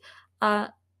he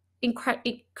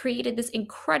created this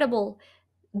incredible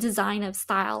design of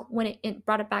style when it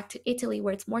brought it back to Italy,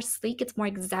 where it's more sleek, it's more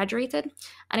exaggerated.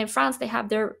 And in France, they have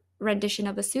their rendition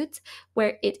of a suit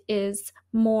where it is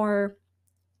more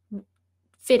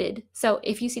fitted. So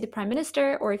if you see the prime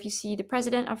minister or if you see the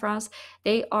president of France,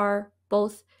 they are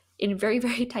both in very,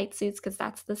 very tight suits because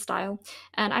that's the style.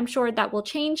 And I'm sure that will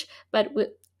change, but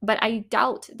I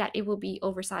doubt that it will be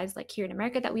oversized like here in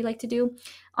America that we like to do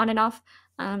on and off,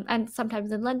 and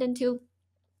sometimes in London too.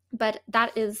 But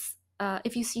that is,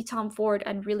 if you see Tom Ford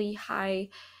and really high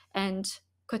end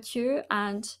couture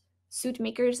and suit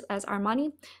makers as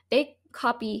Armani, they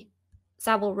copy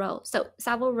Savile Row. So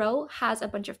Savile Row has a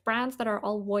bunch of brands that are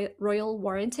all royal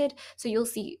warranted. So you'll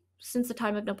see since the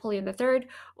time of Napoleon III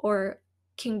or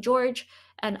King George,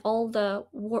 and all the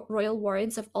royal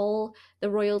warrants of all the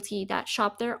royalty that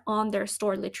shop there on their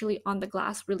store, literally on the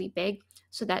glass, really big,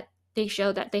 so that they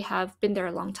show that they have been there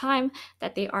a long time,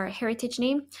 that they are a heritage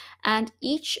name. And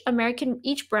each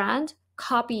brand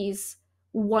copies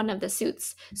one of the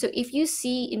suits. So if you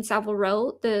see in Savile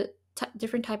Row the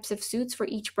different types of suits for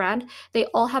each brand, they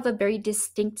all have a very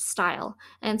distinct style.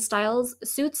 And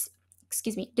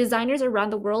designers around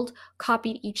the world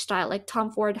copied each style. Like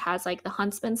Tom Ford has like the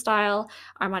Huntsman style,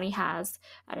 Armani has,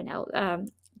 I don't know,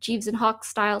 Jeeves and Hawks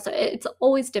style. So it's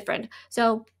always different.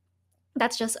 So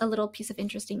that's just a little piece of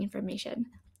interesting information.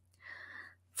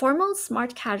 Formal,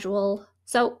 smart, casual.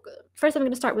 So first I'm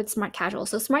going to start with smart casual.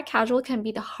 So smart casual can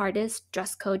be the hardest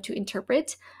dress code to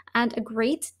interpret, and a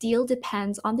great deal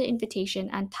depends on the invitation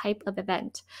and type of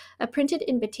event. A printed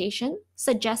invitation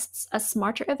suggests a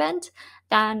smarter event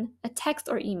than a text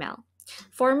or email.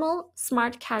 Formal,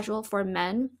 smart, casual for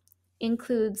men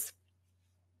includes,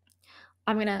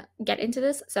 I'm going to get into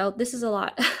this, so this is a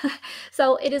lot.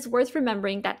 So it is worth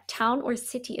remembering that town or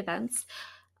city events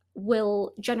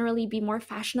will generally be more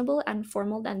fashionable and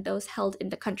formal than those held in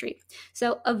the country.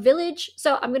 So a village,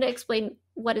 so I'm going to explain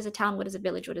what is a town, what is a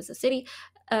village, what is a city.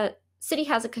 A city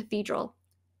has a cathedral.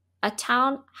 A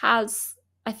town has,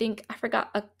 I forgot,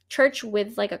 a church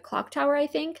with like a clock tower, I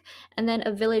think, and then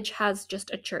a village has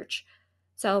just a church.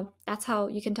 So that's how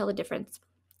you can tell the difference.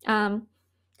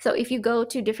 So if you go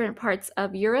to different parts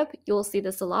of Europe, you'll see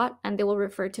this a lot, and they will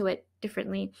refer to it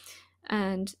differently.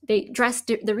 And they dress,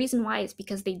 the reason why is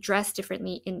because they dress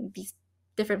differently in these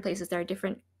different places. There are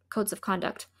different codes of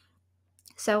conduct.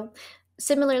 So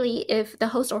similarly, if the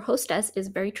host or hostess is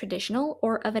very traditional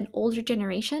or of an older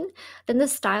generation, then the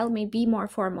style may be more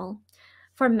formal.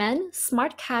 For men,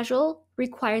 smart casual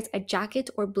requires a jacket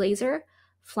or blazer,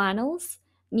 flannels,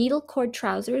 needle cord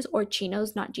trousers, or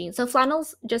chinos, not jeans. So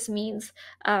flannels just means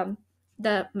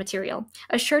the material.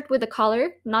 A shirt with a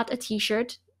collar, not a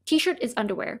t-shirt. T-shirt is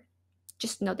underwear.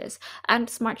 Just know this. And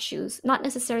smart shoes, not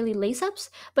necessarily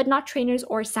lace-ups, but not trainers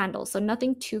or sandals, so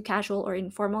nothing too casual or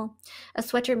informal. A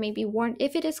sweater may be worn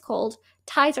if it is cold.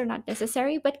 Ties are not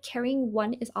necessary, but carrying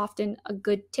one is often a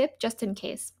good tip just in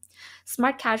case.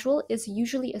 Smart casual is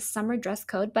usually a summer dress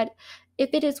code, but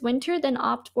if it is winter, then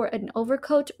opt for an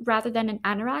overcoat rather than an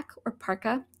anorak or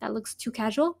parka. That looks too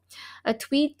casual. A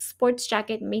tweed sports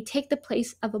jacket may take the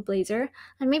place of a blazer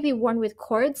and may be worn with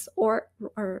cords or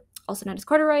also known as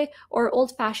corduroy, or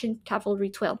old-fashioned cavalry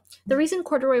twill. The reason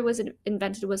corduroy was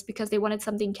invented was because they wanted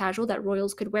something casual that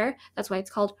royals could wear. That's why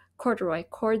it's called corduroy,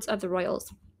 cords of the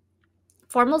royals.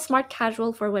 Formal, smart,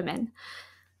 casual for women.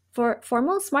 For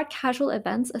formal, smart, casual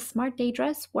events, a smart day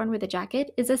dress worn with a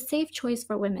jacket is a safe choice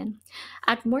for women.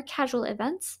 At more casual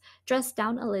events, dress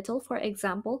down a little, for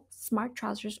example, smart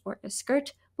trousers or a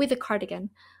skirt with a cardigan.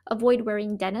 Avoid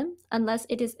wearing denim unless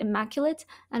it is immaculate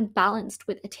and balanced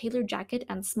with a tailored jacket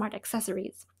and smart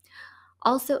accessories.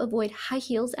 Also avoid high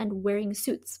heels and wearing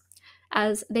suits,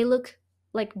 as they look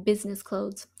like business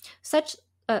clothes. Such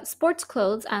sports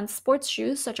clothes and sports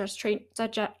shoes, such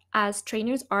as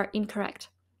trainers, are incorrect.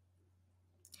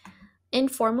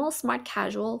 Informal, smart,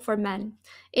 casual for men.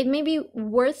 It may be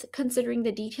worth considering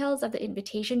the details of the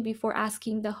invitation before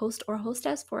asking the host or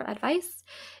hostess for advice.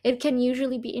 It can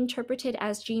usually be interpreted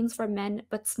as jeans for men,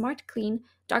 but smart, clean,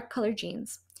 dark color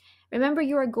jeans. Remember,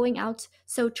 you are going out,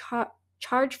 so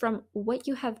charge from what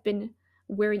you have been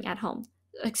wearing at home.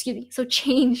 So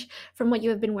change from what you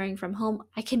have been wearing from home.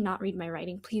 I cannot read my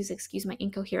writing. Please excuse my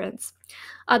incoherence.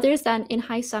 Others than in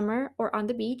high summer or on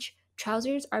the beach,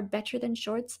 trousers are better than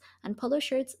shorts and polo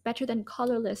shirts better than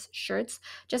collarless shirts.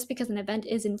 Just because an event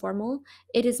is informal,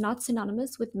 it is not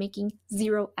synonymous with making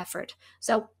zero effort.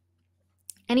 So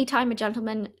anytime a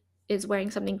gentleman is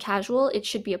wearing something casual, it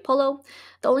should be a polo.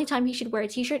 The only time he should wear a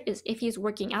t-shirt is if he's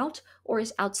working out or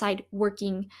is outside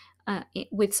working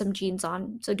with some jeans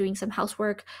on, so doing some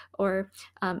housework, or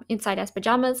inside as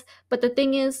pajamas. But the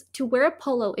thing is to wear a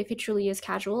polo if it truly is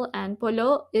casual, and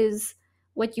polo is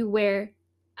what you wear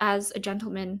as a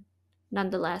gentleman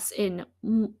nonetheless, in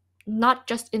not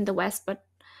just in the West, but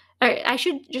I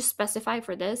should just specify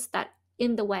for this that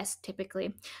in the West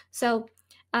typically. So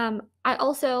I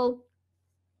also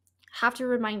have to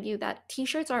remind you that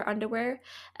t-shirts are underwear,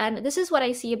 and this is what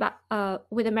I see about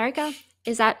with America,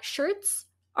 is that shirts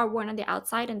are worn on the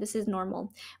outside, and this is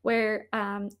normal. Where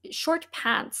short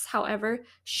pants, however,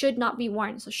 should not be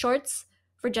worn. So shorts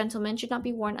for gentlemen should not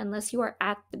be worn unless you are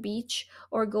at the beach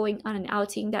or going on an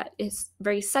outing that is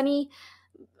very sunny,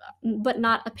 but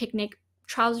not a picnic.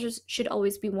 Trousers should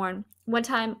always be worn. One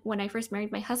time when I first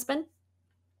married my husband,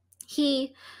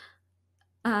 he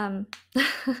um,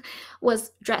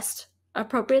 was dressed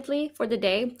appropriately for the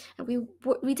day, and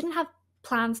we didn't have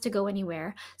plans to go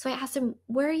anywhere. So I asked him,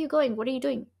 "Where are you going? What are you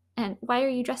doing? And why are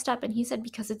you dressed up?" And he said,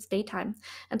 "Because it's daytime."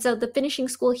 And so the finishing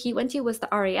school he went to was the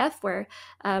RAF, where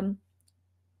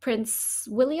Prince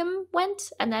William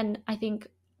went, and then I think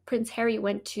Prince Harry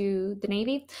went to the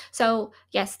Navy. So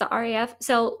yes, the RAF.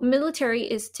 So military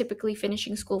is typically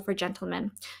finishing school for gentlemen,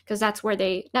 because that's where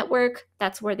they network,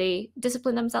 that's where they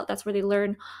discipline themselves, that's where they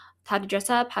learn how to dress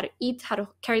up, how to eat, how to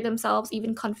carry themselves,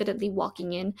 even confidently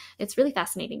walking in. It's really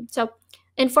fascinating. So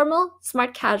informal,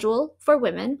 smart casual for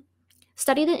women.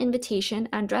 Study the invitation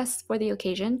and dress for the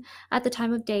occasion at the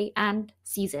time of day and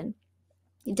season.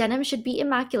 Denim should be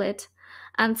immaculate,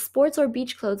 and sports or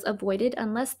beach clothes avoided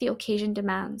unless the occasion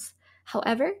demands.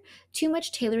 However, too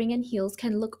much tailoring and heels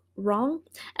can look wrong,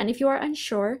 and if you are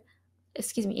unsure,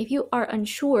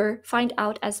 find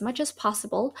out as much as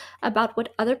possible about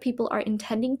what other people are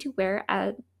intending to wear.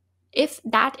 If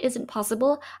that isn't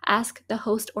possible, ask the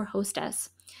host or hostess.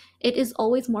 It is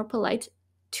always more polite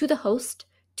to the host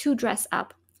to dress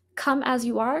up. Come as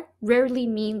you are rarely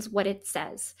means what it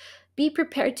says. Be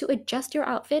prepared to adjust your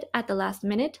outfit at the last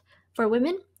minute. For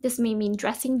women, this may mean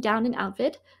dressing down an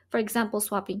outfit, for example,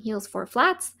 swapping heels for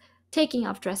flats, taking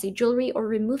off dressy jewelry, or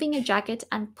removing a jacket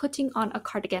and putting on a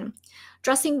cardigan.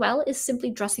 Dressing well is simply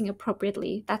dressing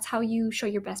appropriately. That's how you show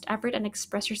your best effort and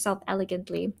express yourself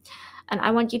elegantly. And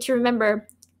I want you to remember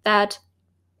that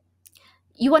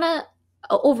you want to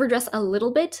overdress a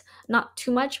little bit, not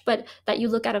too much, but that you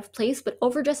look out of place, but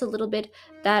overdress a little bit,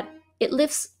 that it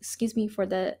lifts, excuse me for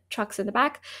the trucks in the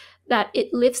back, that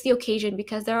it lifts the occasion.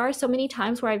 Because there are so many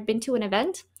times where I've been to an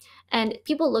event and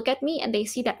people look at me and they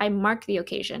see that I mark the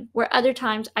occasion, where other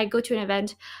times I go to an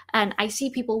event and I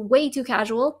see people way too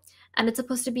casual, and it's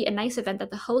supposed to be a nice event, that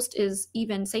the host is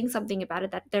even saying something about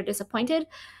it, that they're disappointed,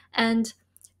 and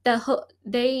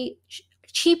they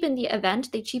cheapen the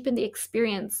event, they cheapen the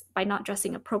experience by not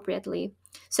dressing appropriately.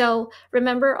 So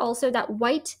remember also that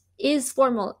white is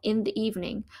formal in the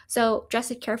evening, so dress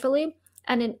it carefully.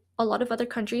 And in a lot of other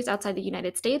countries outside the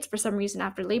United States, for some reason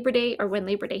after Labor Day, or when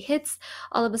Labor Day hits,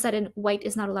 all of a sudden white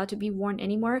is not allowed to be worn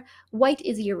anymore. White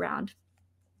is year-round.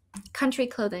 Country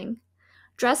clothing.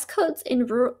 Dress codes in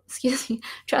rural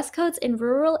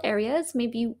areas may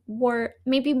be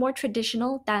more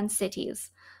traditional than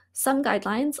cities. Some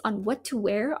guidelines on what to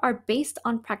wear are based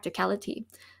on practicality.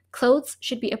 Clothes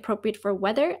should be appropriate for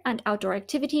weather and outdoor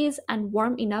activities, and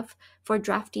warm enough for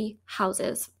drafty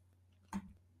houses.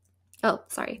 Oh,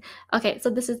 sorry. Okay, so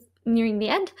this is nearing the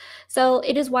end. So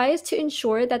it is wise to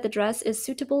ensure that the dress is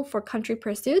suitable for country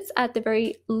pursuits. At the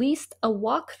very least, a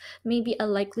walk may be a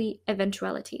likely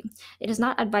eventuality. It is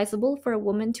not advisable for a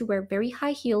woman to wear very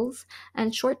high heels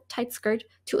and short, tight skirt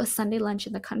to a Sunday lunch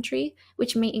in the country,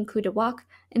 which may include a walk.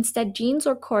 Instead, jeans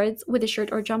or cords with a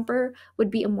shirt or jumper would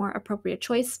be a more appropriate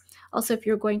choice. Also, if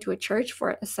you're going to a church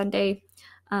for a Sunday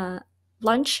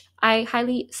lunch, I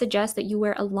highly suggest that you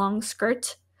wear a long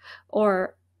skirt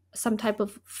or some type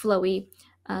of flowy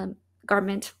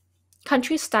garment.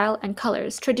 Country style and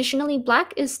colors. Traditionally,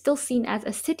 black is still seen as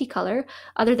a city color,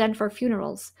 other than for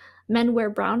funerals. Men wear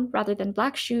brown rather than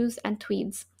black shoes and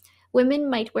tweeds. Women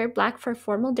might wear black for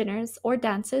formal dinners or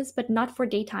dances, but not for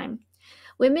daytime.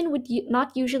 Women would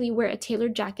not usually wear a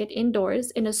tailored jacket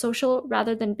indoors in a social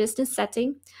rather than business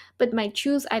setting, but might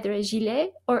choose either a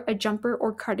gilet or a jumper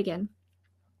or cardigan.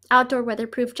 Outdoor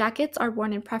weatherproof jackets are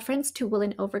worn in preference to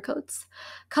woolen overcoats.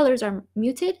 Colors are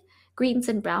muted. Greens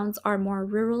and browns are more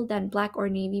rural than black or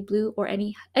navy blue or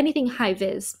anything high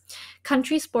vis.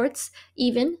 Country sports,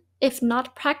 even if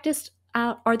not practiced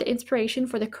or the inspiration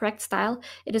for the correct style.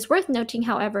 It is worth noting,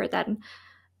 however,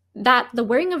 that the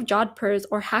wearing of jodhpurs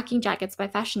or hacking jackets by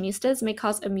fashionistas may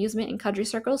cause amusement in country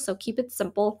circles, so keep it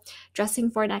simple. Dressing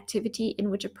for an activity in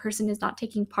which a person is not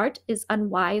taking part is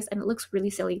unwise and it looks really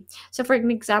silly. So for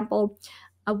an example,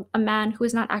 a man who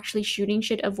is not actually shooting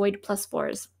should avoid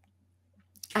 +4s.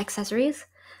 Accessories.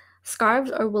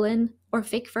 Scarves or woolen or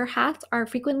fake fur hats are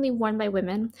frequently worn by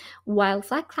women, while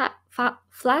flat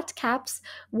caps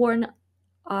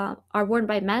are worn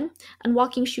by men, and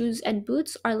walking shoes and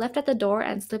boots are left at the door,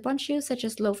 and slip-on shoes such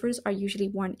as loafers are usually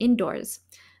worn indoors.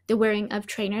 The wearing of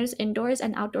trainers indoors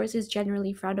and outdoors is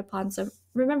generally frowned upon, so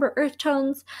remember earth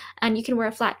tones, and you can wear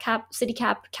a flat cap, city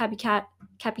cap, cappy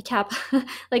cap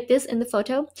like this in the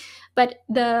photo. But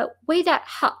the way that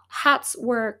hats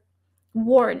were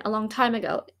worn a long time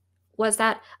ago was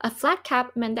that a flat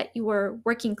cap meant that you were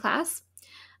working class,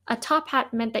 a top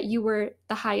hat meant that you were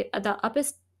the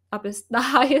highest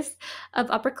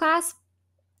of upper class,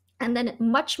 and then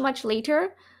much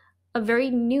later a very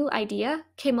new idea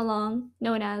came along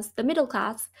known as the middle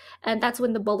class, and that's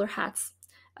when the bowler hats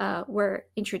were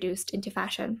introduced into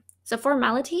fashion. So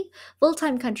formality,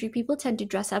 full-time country people tend to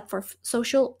dress up for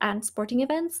social and sporting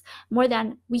events more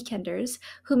than weekenders,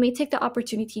 who may take the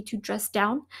opportunity to dress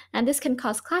down, and this can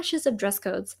cause clashes of dress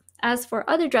codes. As for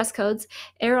other dress codes,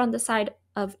 err on the side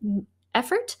of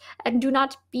effort and do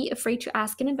not be afraid to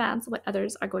ask in advance what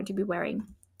others are going to be wearing.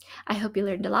 I hope you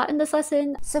learned a lot in this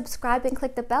lesson. Subscribe and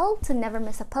click the bell to never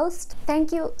miss a post.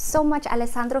 Thank you so much,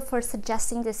 Alessandro, for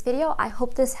suggesting this video. I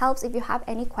hope this helps. If you have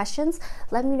any questions,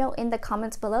 let me know in the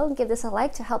comments below, and give this a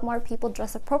like to help more people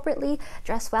dress appropriately,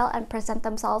 dress well, and present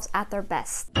themselves at their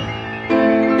best.